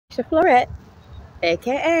Florette,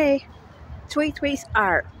 aka Tweets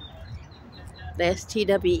Art. That's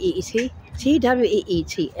TWEETSART.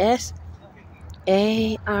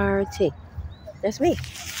 That's me.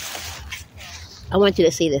 I want you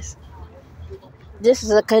to see this. This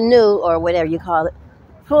is a canoe or whatever you call it,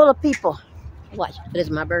 full of people. Watch, there's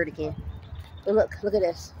my bird again. But look at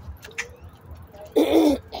this.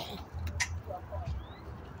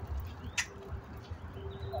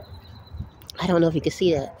 I don't know if you can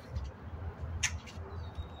see that.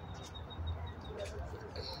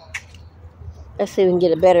 Let's see if we can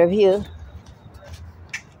get a better view.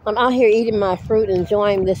 I'm out here eating my fruit,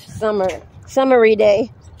 enjoying this summery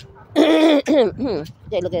day. Hey, look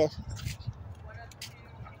at this.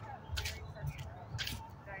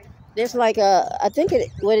 There's like I think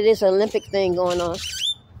what it is, an Olympic thing going on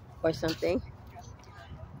or something.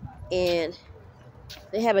 And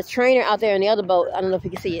they have a trainer out there in the other boat. I don't know if you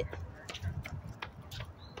can see it.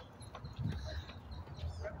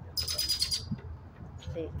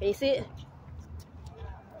 Can you see it?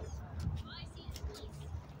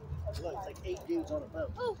 It's like 8 dudes on a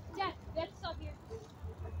boat. Oh, Dad, that's up here.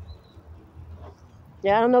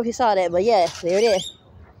 Yeah, I don't know if you saw that, but yeah, there it is.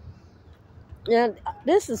 Now,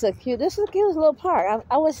 this is a cute little park.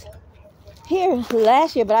 I was here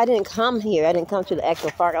last year, but I didn't come here. I didn't come to the actual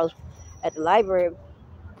park. I was at the library.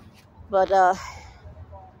 But,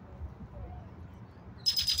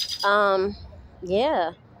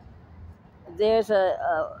 yeah. There's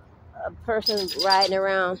a person riding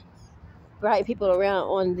people around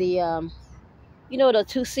on the, you know, the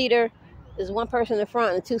two-seater. There's one person in the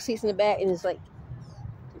front and 2 seats in the back, and it's like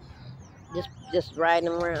just riding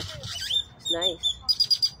them around. It's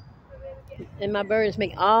nice. And my birds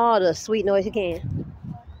make all the sweet noise you can.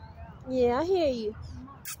 Yeah, I hear you.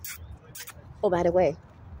 Oh, by the way,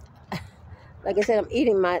 like I said, I'm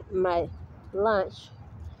eating my lunch,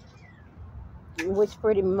 which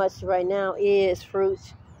pretty much right now is fruit.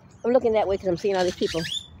 I'm looking that way because I'm seeing all these people.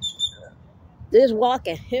 They're just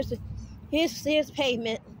walking. Here's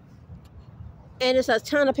pavement, and there's a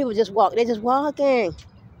ton of people just walk. They're just walking.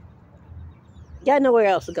 Got nowhere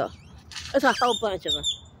else to go. There's a whole bunch of them.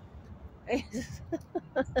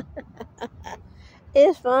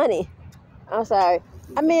 It's funny. I'm sorry.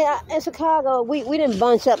 I mean, in Chicago, we didn't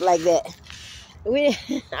bunch up like that.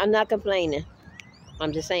 I'm not complaining.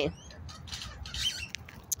 I'm just saying.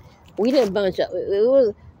 We didn't bunch up.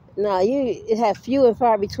 It had few and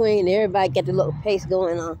far between. Everybody got the little pace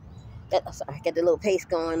going on. Got the little pace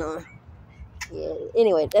going on. Yeah.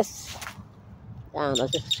 Anyway, that's, I don't know,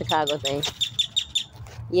 just a Chicago thing.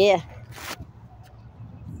 Yeah.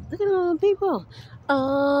 Look at all the people.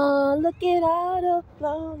 Oh, look at all the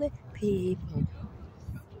lonely people.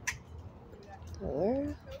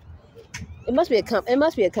 It must be a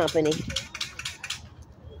company.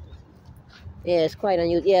 Yeah, it's quite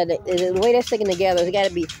unusual. Yeah, the way they're sticking together,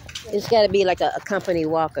 it's got to be like a company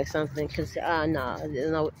walk or something. Cause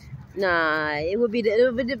it would be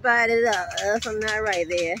divided up. I'm not right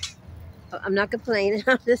there. I'm not complaining.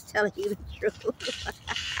 I'm just telling you the truth.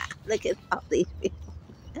 Look at all these people.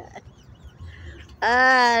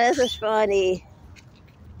 This is funny.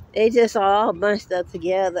 They just all bunched up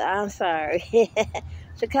together. I'm sorry.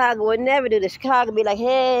 Chicago would never do this. Chicago would be like,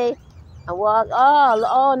 hey, I walk.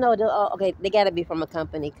 Oh no. Okay, they got to be from a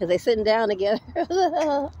company because they're sitting down together.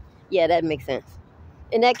 Yeah, that makes sense.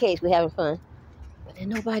 In that case, we're having fun. But then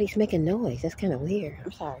nobody's making noise. That's kind of weird.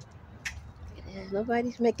 I'm sorry.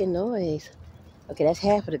 Nobody's making noise. Okay, that's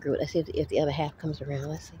half of the group. Let's see if the other half comes around.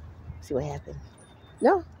 Let's see what happens.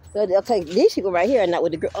 No. Okay, these people right here are not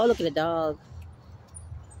with the group. Oh, look at the dog.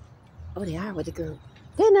 Oh, they are with the group.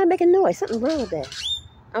 They're not making noise. Something wrong with that.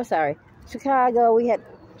 I'm sorry. Chicago, we had...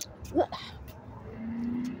 Look.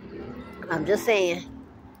 I'm just saying.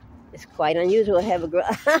 It's quite unusual to have a group.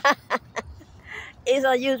 It's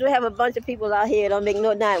unusual to have a bunch of people out here. Don't make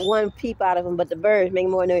not one peep out of them, but the birds make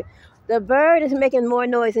more noise. The bird is making more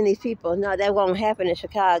noise than these people. No, that won't happen in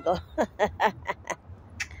Chicago.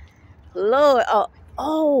 Lord.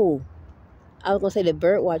 Oh. I was going to say the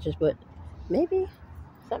bird watchers, but maybe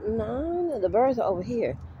something. No, the birds are over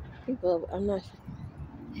here. People, I'm not sure.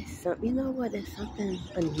 There's something, you know what? There's something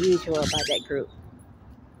unusual about that group.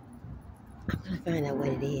 I'm going to find out what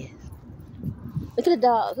it is. Look at the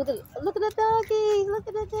dogs. Look at the doggies. Look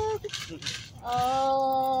at the doggies.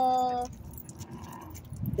 Oh.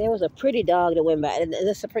 There was a pretty dog that went by. And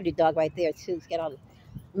there's a pretty dog right there, too. It's got all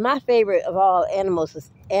my favorite of all animals is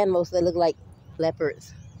animals that look like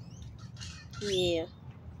leopards. Yeah.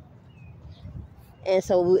 And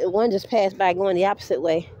so one just passed by going the opposite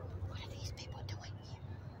way. What are these people doing here?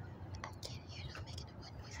 I can't hear them making the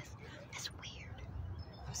noises. That's weird.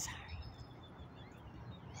 I'm sorry.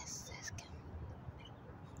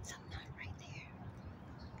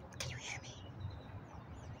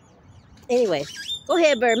 Anyway, go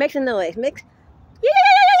ahead, bird. Make some noise. Make.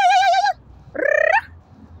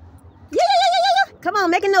 Come on,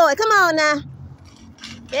 make a noise. Come on now.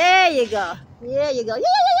 There you go. There you go.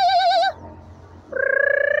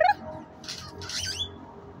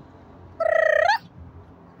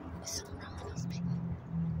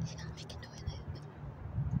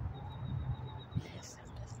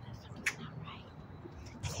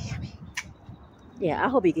 Yeah, I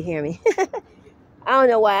hope you can hear me. I don't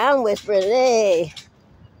know why I'm whispering. Hey.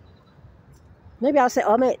 Maybe I'll say,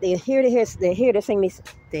 oh, man, they're here to hear me. They're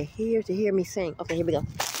here to hear me sing. Okay, here we go.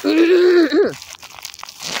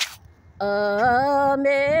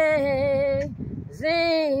 Amazing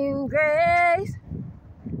grace,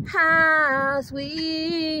 how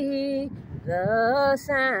sweet the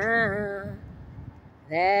sound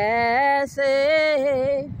that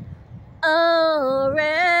saved a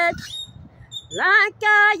wretch like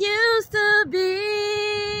I used to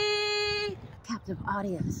be. Captive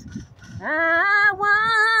audience. I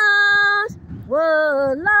once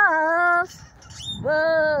was lost,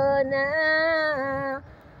 but now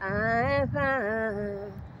I'm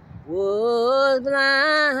found. Was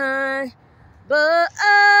blind, but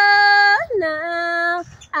now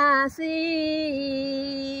I see.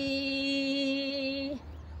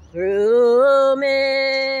 Through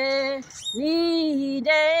many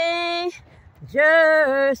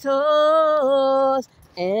dangers, toils,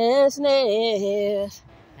 and snares,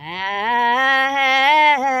 I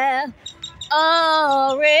have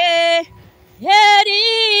already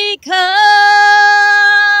come.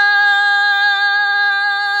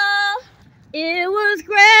 It was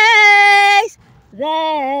grace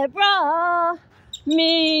that brought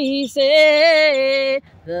me safe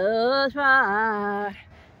thus far,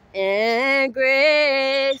 and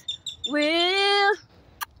grace will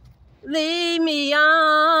lead me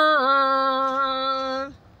on.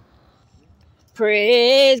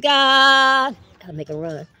 Praise God. Gotta make a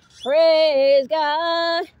run. Praise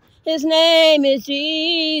God. His name is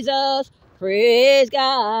Jesus. Praise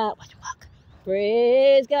God. Watch you walk.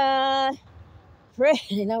 Praise God.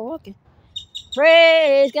 They're not walking.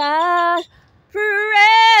 Praise God.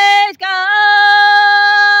 Praise God.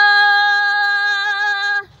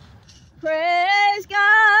 Praise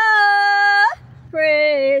God.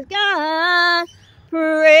 Praise God.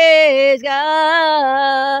 Praise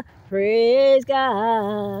God. Praise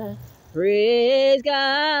God. Praise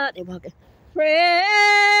God. They're walking.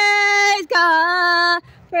 Praise God.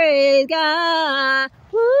 Praise God.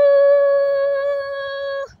 Woo.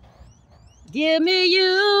 Give me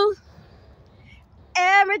you.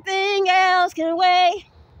 Everything else can wait.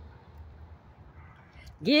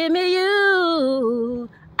 Give me you.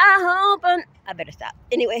 I hope I better stop.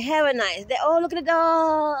 Anyway, have a nice day. Oh, look at the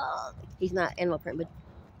dog. He's not animal print, but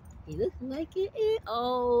he looks like it.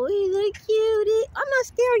 Oh, he's a cutie. I'm not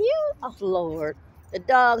scaring you. Oh, Lord. The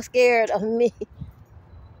dog's scared of me.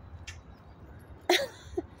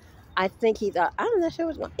 I think he's, I'm not sure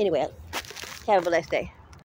what's going on. Anyway, have a blessed day.